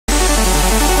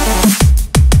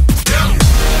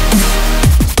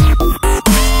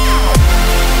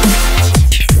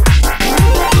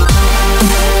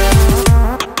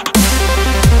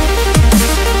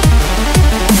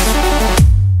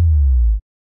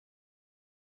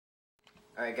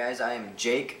Alright guys, I am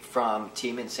Jake from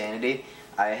Team Insanity.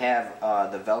 I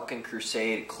have the Valken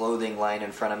Crusade clothing line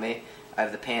in front of me. I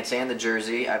have the pants and the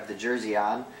jersey. I have the jersey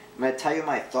on. I'm going to tell you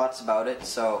my thoughts about it.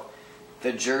 So,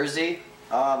 the jersey,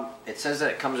 it says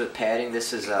that it comes with padding.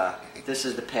 This is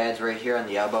the pads right here on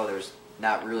the elbow. There's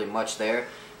not really much there.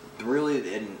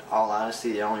 Really, in all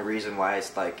honesty, the only reason why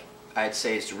it's like, I'd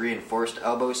say it's reinforced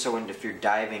elbow, so if you're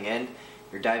diving in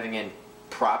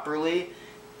properly,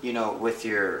 you know, with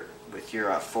your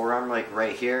forearm like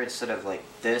right here instead of like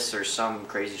this or some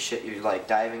crazy shit you're like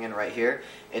diving in right here.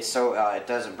 It's so it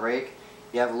doesn't break.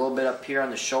 You have a little bit up here on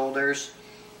the shoulders,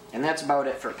 and that's about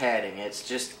it for padding.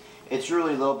 It's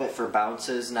really a little bit for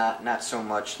bounces, not so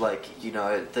much like, you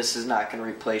know, this is not going to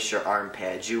replace your arm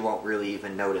pads. You won't really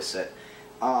even notice it.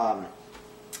 And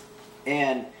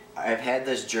I've had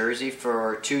this jersey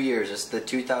for 2 years. It's the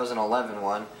 2011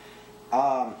 one.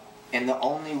 And the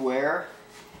only wear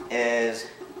is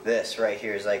this right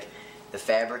here. Is like the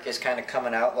fabric is kind of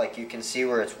coming out, like you can see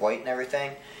where it's white and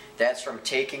everything. That's from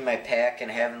taking my pack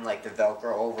and having like the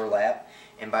Velcro overlap,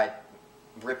 and by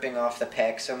ripping off the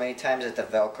pack so many times that the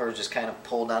Velcro just kind of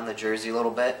pulled on the jersey a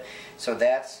little bit. So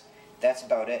that's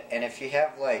about it. And if you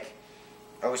have like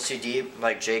OCD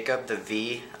like Jacob, the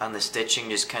V on the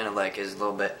stitching just kind of like is a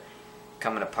little bit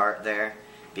coming apart there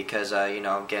because you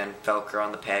know, again, Velcro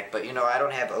on the pack. But you know, I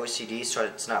don't have OCD, so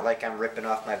it's not like I'm ripping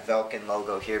off my Valken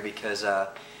logo here because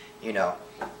you know,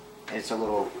 it's a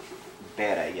little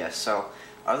bad, I guess. So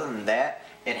other than that,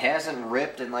 it hasn't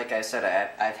ripped, and like I said,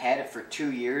 I've had it for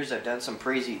 2 years. I've done some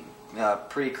pretty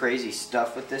crazy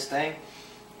stuff with this thing,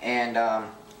 and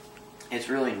it's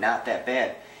really not that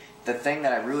bad. The thing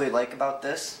that I really like about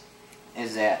this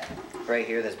is that right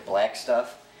here, this black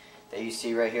stuff that you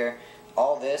see right here,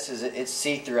 all this is, it's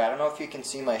see-through. I don't know if you can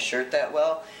see my shirt that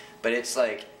well, but it's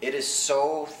like, it is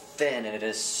so thin and it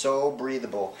is so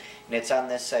breathable. And it's on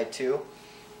this side too.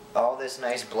 All this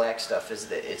nice black stuff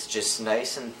it's just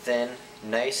nice and thin,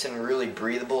 nice and really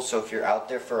breathable, so if you're out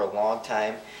there for a long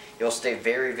time, you'll stay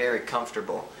very, very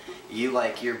comfortable. You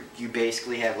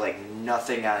basically have like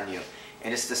nothing on you.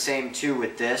 And it's the same too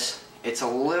with this. It's a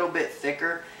little bit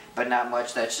thicker, but not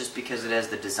much. That's just because it has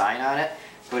the design on it.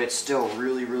 But it's still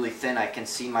really, really thin. I can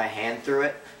see my hand through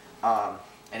it. And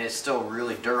it's still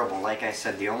really durable. Like I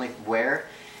said, the only wear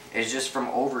is just from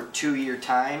over 2 year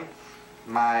time,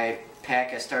 my pack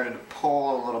has started to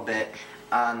pull a little bit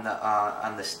on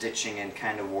the stitching and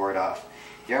kind of wore it off.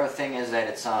 The other thing is that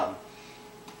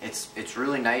it's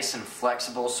really nice and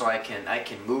flexible, so I can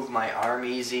move my arm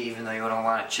easy, even though you don't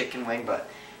want a chicken wing. But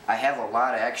I have a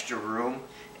lot of extra room.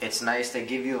 It's nice. They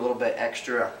give you a little bit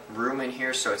extra room in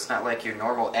here, so it's not like your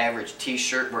normal average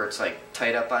t-shirt where it's like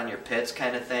tight up on your pits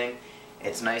kind of thing.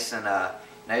 It's nice and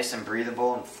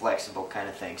breathable and flexible kind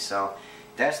of thing. So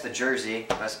that's the jersey.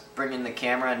 Let's bring in the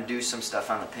camera and do some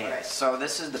stuff on the pants. Right, so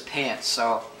this is the pants.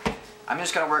 So I'm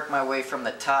just going to work my way from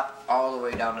the top all the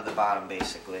way down to the bottom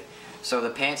basically. So the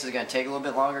pants is going to take a little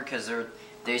bit longer because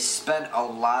they spend a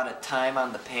lot of time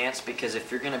on the pants, because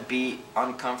if you're going to be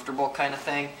uncomfortable kind of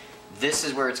thing, this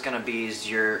is where it's going to be, is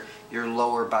your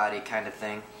lower body kind of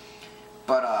thing.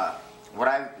 But what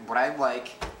I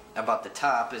like about the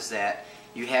top is that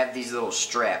you have these little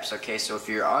straps. Okay, so if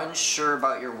you're unsure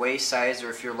about your waist size, or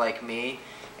if you're like me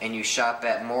and you shop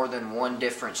at more than one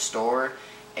different store,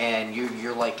 and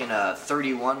you're like in a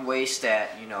 31 waist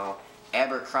at, you know,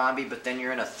 Abercrombie, but then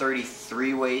you're in a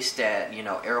 33 waist at, you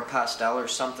know, Aeropostale or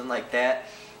something like that.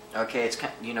 Okay, it's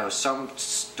kind, you know, some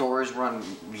stores run,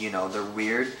 you know, they're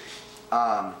weird.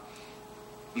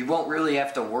 You won't really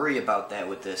have to worry about that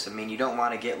with this. I mean, you don't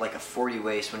want to get like a 40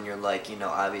 waist when you're like, you know,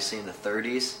 obviously in the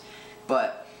 30s.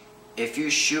 But if you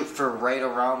shoot for right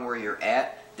around where you're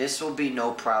at, this will be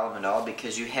no problem at all,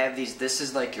 because you have these, this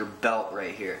is like your belt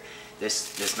right here.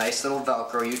 This nice little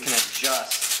Velcro. You can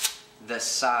adjust the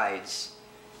sides.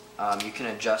 You can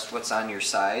adjust what's on your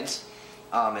sides.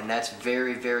 And that's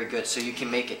very, very good. So you can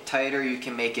make it tighter, you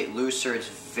can make it looser.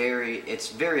 It's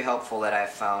very helpful, that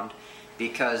I've found,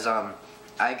 because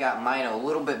I got mine a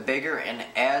little bit bigger, and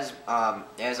as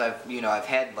I've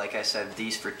had, like I said,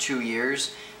 these for 2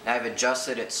 years, and I've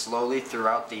adjusted it slowly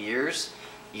throughout the years,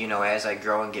 you know, as I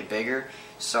grow and get bigger.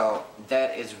 So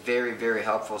that is very, very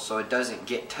helpful, so it doesn't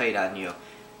get tight on you.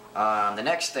 The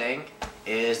next thing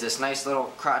is this nice little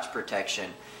crotch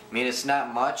protection. I mean, it's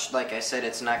not much. Like I said,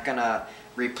 it's not gonna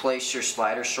replace your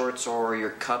slider shorts or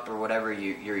your cup or whatever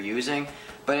you're using,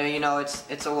 but you know, it's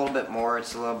a little bit more.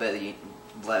 It's a little bit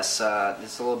less.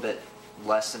 It's a little bit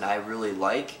less than I really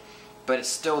like, but it's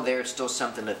still there. It's still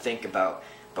something to think about.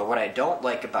 But what I don't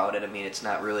like about it, I mean, it's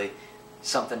not really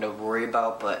something to worry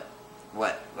about, but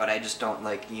what I just don't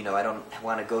like, you know, I don't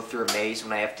want to go through a maze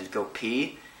when I have to go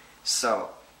pee. So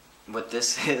what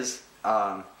this is,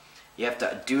 you have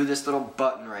to do this little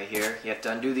button right here. You have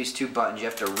to undo these two buttons. You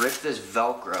have to rip this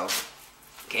Velcro.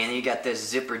 Okay, and then you got this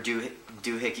zipper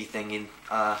doohickey thing. You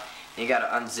got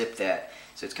to unzip that.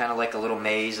 So it's kind of like a little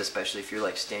maze, especially if you're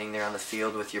like standing there on the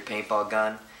field with your paintball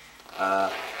gun.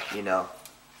 You know,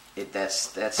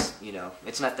 that's you know,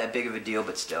 it's not that big of a deal,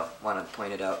 but still, want to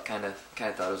point it out. Kind of thought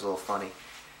it was a little funny.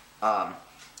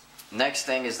 Next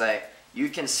thing is that you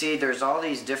can see there's all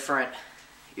these different.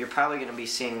 You're probably going to be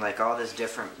seeing like all this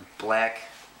different black,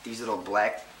 these little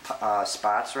black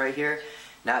spots right here.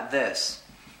 Not this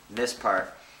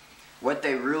part. What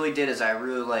they really did is I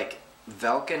really like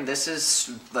Valken. This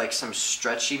is like some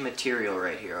stretchy material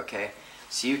right here, okay?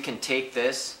 So you can take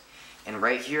this and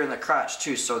right here in the crotch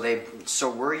too.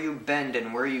 So where you bend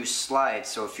and where you slide.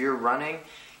 So if you're running,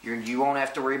 you won't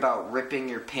have to worry about ripping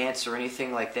your pants or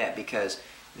anything like that, because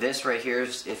this right here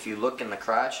is, if you look in the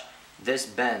crotch, this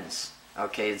bends.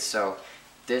 Okay, so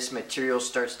this material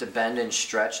starts to bend and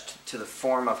stretch to the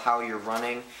form of how you're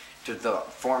running, to the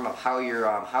form of how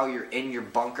you're in your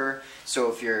bunker.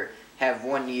 So if you have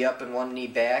one knee up and one knee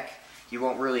back, you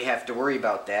won't really have to worry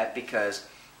about that, because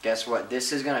guess what?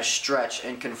 This is going to stretch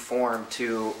and conform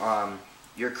to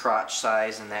your crotch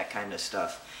size and that kind of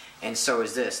stuff. And so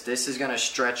is this. This is going to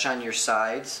stretch on your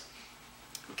sides,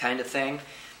 kind of thing.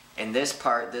 And this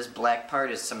part, this black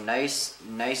part, is some nice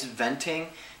venting,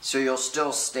 so you'll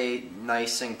still stay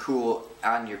nice and cool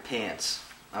on your pants.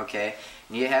 Okay,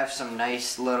 and you have some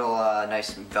nice little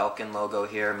nice Valken logo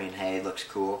here. I mean, hey, it looks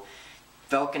cool.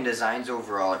 Valken designs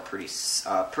overall are pretty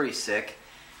sick.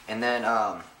 And then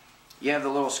you have the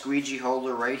little squeegee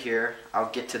holder right here.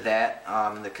 I'll get to that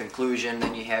in the conclusion.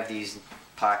 Then you have these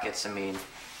pockets. I mean,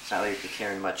 it's not like you're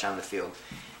carrying much on the field.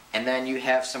 And then you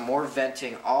have some more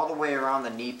venting all the way around the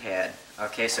knee pad.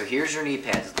 Okay, so here's your knee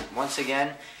pads. Once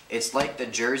again, it's like the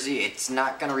jersey. It's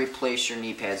not going to replace your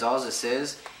knee pads. All this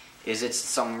is it's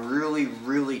some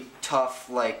really tough,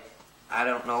 like, I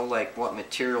don't know like what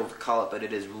material to call it, but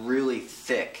it is really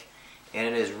thick. And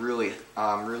it is really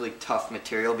tough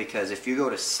material, because if you go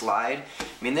to slide,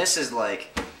 I mean, this is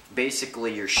like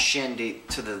basically your shin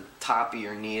to the top of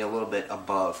your knee, a little bit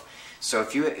above. So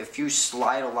if you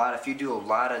slide a lot, if you do a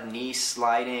lot of knee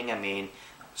sliding, I mean,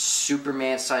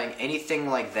 Superman sliding, anything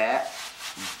like that,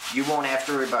 you won't have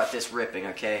to worry about this ripping,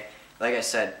 okay? Like I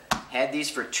said, had these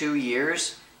for 2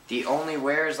 years. The only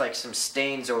wear is like some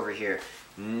stains over here.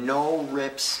 No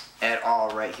rips at all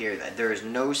right here. There is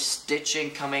no stitching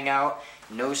coming out.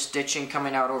 No stitching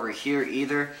coming out over here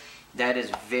either. That is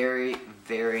very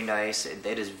nice.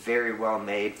 That is very well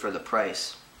made for the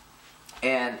price.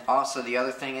 And also the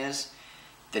other thing is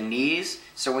the knees.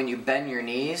 So when you bend your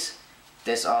knees,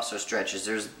 this also stretches.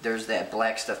 There's that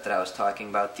black stuff that I was talking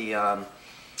about.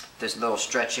 This little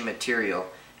stretchy material.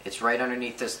 It's right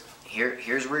underneath this.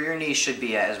 Here's where your knee should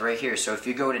be at, is right here. So if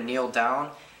you go to kneel down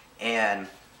and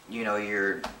you know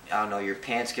your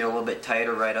pants get a little bit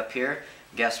tighter right up here,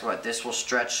 guess what? This will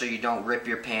stretch so you don't rip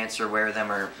your pants or wear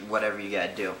them or whatever you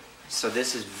gotta do. So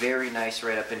this is very nice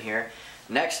right up in here.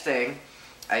 Next thing,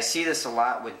 I see this a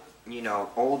lot with, you know,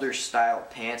 older style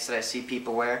pants that I see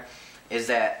people wear, is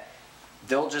that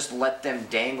they'll just let them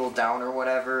dangle down or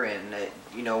whatever, and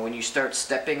you know, when you start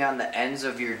stepping on the ends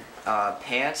of your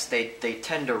pants, they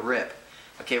tend to rip.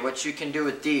 Okay, what you can do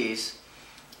with these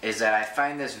is that I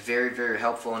find this very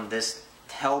helpful, and this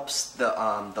helps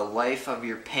the life of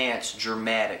your pants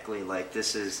dramatically. Like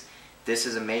this is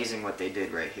amazing what they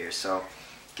did right here. So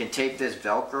you can take this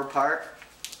Velcro part,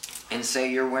 and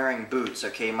say you're wearing boots.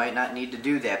 Okay, you might not need to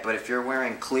do that, but if you're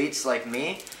wearing cleats like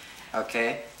me,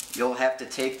 okay, you'll have to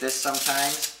take this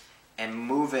sometimes and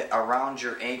move it around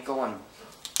your ankle, and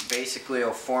basically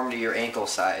it'll form to your ankle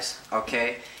size.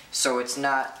 Okay, so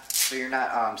you're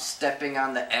not stepping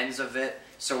on the ends of it.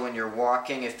 So when you're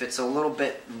walking, if it's a little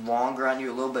bit longer on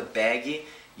you, a little bit baggy,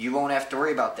 you won't have to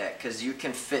worry about that, because you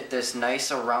can fit this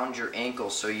nice around your ankle,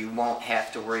 so you won't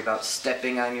have to worry about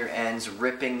stepping on your ends,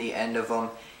 ripping the end of them,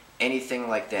 anything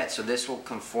like that. So this will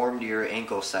conform to your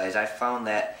ankle size. I found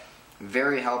that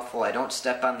very helpful. I don't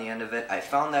step on the end of it. I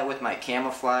found that with my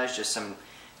camouflage, just some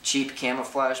cheap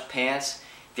camouflage pants.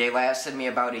 They lasted me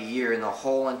about a year, and the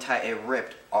whole entire, it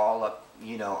ripped all up,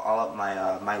 you know, all up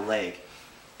my leg.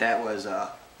 That was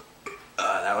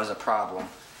a problem.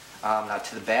 Now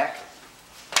to the back,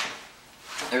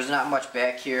 there's not much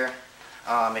back here,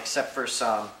 except for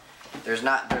some. There's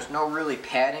no really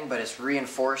padding, but it's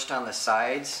reinforced on the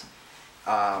sides.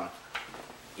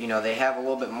 You know, they have a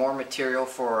little bit more material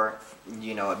for,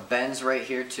 you know, it bends right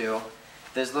here too.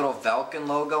 This little Valken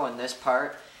logo in this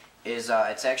part is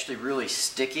it's actually really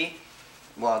sticky.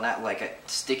 Well, not like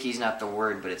sticky's not the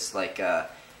word, but it's like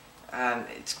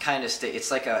it's kind of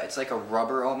it's like a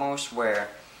rubber almost, where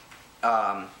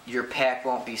your pack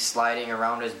won't be sliding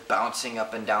around as bouncing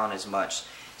up and down as much.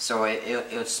 So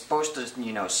it's supposed to,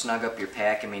 you know, snug up your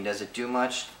pack. I mean, does it do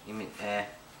much? I mean,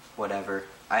 whatever.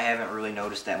 I haven't really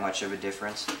noticed that much of a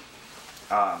difference.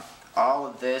 All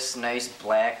of this nice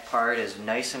black part is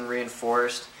nice and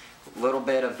reinforced. A little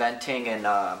bit of venting,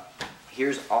 and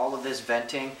here's all of this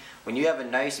venting. When you have a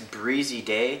nice breezy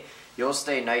day, you'll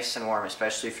stay nice and warm,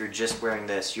 especially if you're just wearing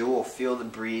this. You will feel the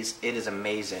breeze. It is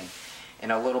amazing.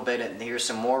 And a little bit, and here's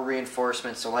some more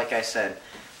reinforcements. So like I said,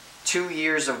 2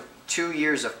 years of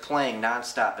playing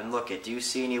nonstop. And look, do you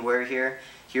see anywhere here?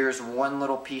 Here's one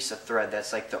little piece of thread.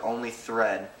 That's like the only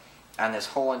thread on this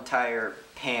whole entire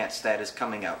pants that is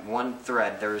coming out. One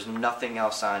thread. There is nothing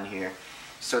else on here.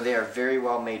 So they are very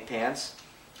well made pants.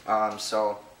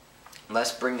 So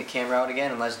let's bring the camera out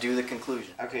again and let's do the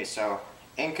conclusion. Okay, so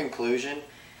in conclusion,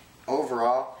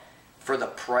 overall, for the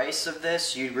price of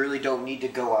this, you really don't need to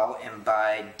go out and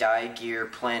buy dye gear,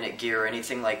 Planet gear, or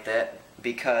anything like that,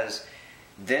 because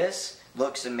this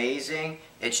looks amazing.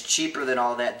 It's cheaper than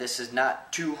all that. This is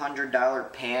not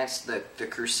 $200 pants, the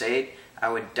Crusade. I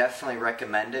would definitely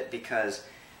recommend it because,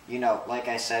 you know, like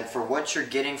I said, for what you're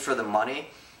getting for the money,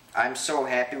 I'm so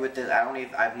happy with this.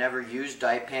 I've never used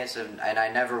dye pants, and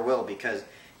I never will, because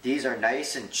these are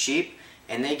nice and cheap,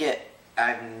 and they get,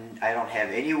 I don't have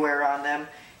any wear on them.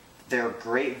 They're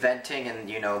great venting, and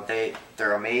you know,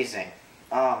 they're amazing.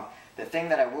 The thing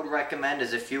that I would recommend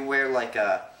is if you wear like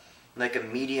a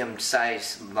medium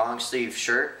size long sleeve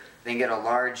shirt, then get a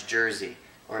large jersey.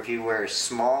 Or if you wear a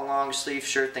small long sleeve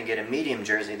shirt, then get a medium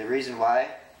jersey. The reason why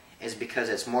is because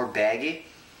it's more baggy,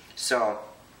 so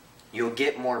you'll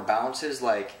get more bounces.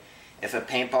 Like if a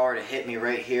paintball were to hit me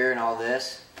right here and all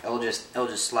this, it'll just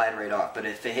slide right off. But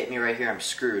if it hit me right here, I'm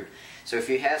screwed. So if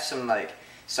you have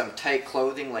some tight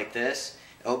clothing like this,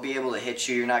 it'll be able to hit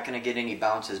you. You're not going to get any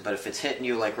bounces. But if it's hitting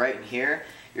you like right in here,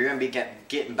 you're going to be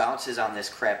getting bounces on this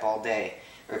crap all day.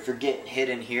 Or if you're getting hit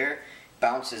in here,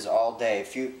 bounces all day.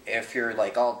 If you're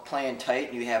like all playing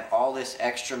tight and you have all this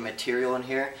extra material in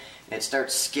here and it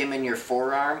starts skimming your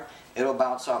forearm, it'll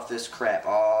bounce off this crap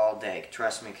all day.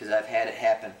 Trust me, because I've had it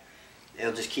happen.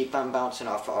 It'll just keep on bouncing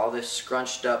off all this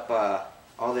scrunched up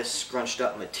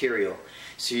material.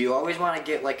 So you always want to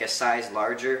get like a size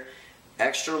larger,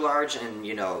 extra large, and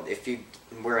you know, if you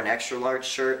wear an extra large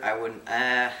shirt, I wouldn't.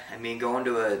 I mean, going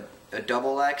to a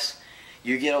double X,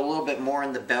 you get a little bit more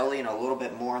in the belly and a little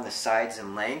bit more on the sides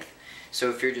in length. So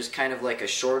if you're just kind of like a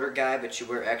shorter guy, but you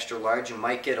wear extra large, you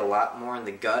might get a lot more in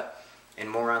the gut and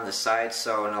more on the sides,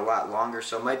 so, and a lot longer.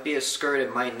 So it might be a skirt,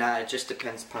 it might not. It just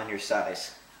depends upon your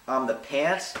size. The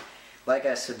pants, like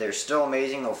I said, they're still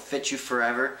amazing. They'll fit you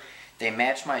forever. They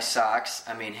match my socks.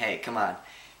 I mean, hey, come on.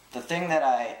 The thing that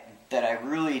I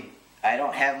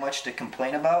don't have much to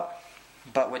complain about,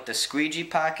 but with the squeegee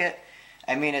pocket,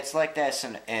 I mean, it's like this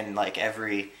in like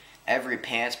every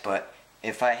pants, but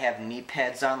if I have knee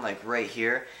pads on, like right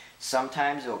here,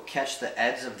 sometimes it'll catch the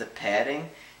edge of the padding,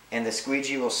 and the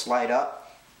squeegee will slide up,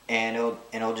 and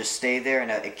it'll just stay there,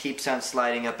 and it keeps on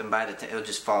sliding up, and by the time it'll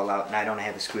just fall out, and I don't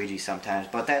have a squeegee sometimes.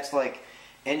 But that's like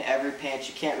in every pants.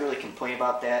 You can't really complain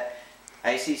about that.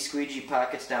 I see squeegee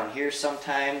pockets down here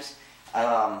sometimes.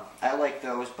 I like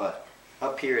those, but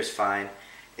up here is fine.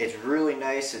 It's really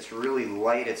nice. It's really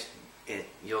light.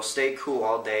 You'll stay cool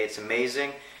all day. It's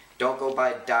amazing. Don't go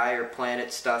buy dye or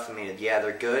Planet stuff. I mean, yeah,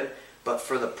 they're good, but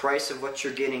for the price of what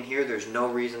you're getting here, there's no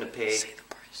reason to pay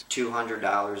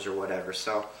 $200 or whatever.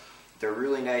 So they're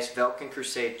really nice. Valken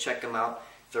Crusade, check them out.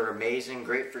 They're amazing.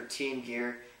 Great for team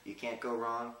gear. You can't go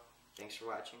wrong. Thanks for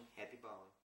watching. Happy balling.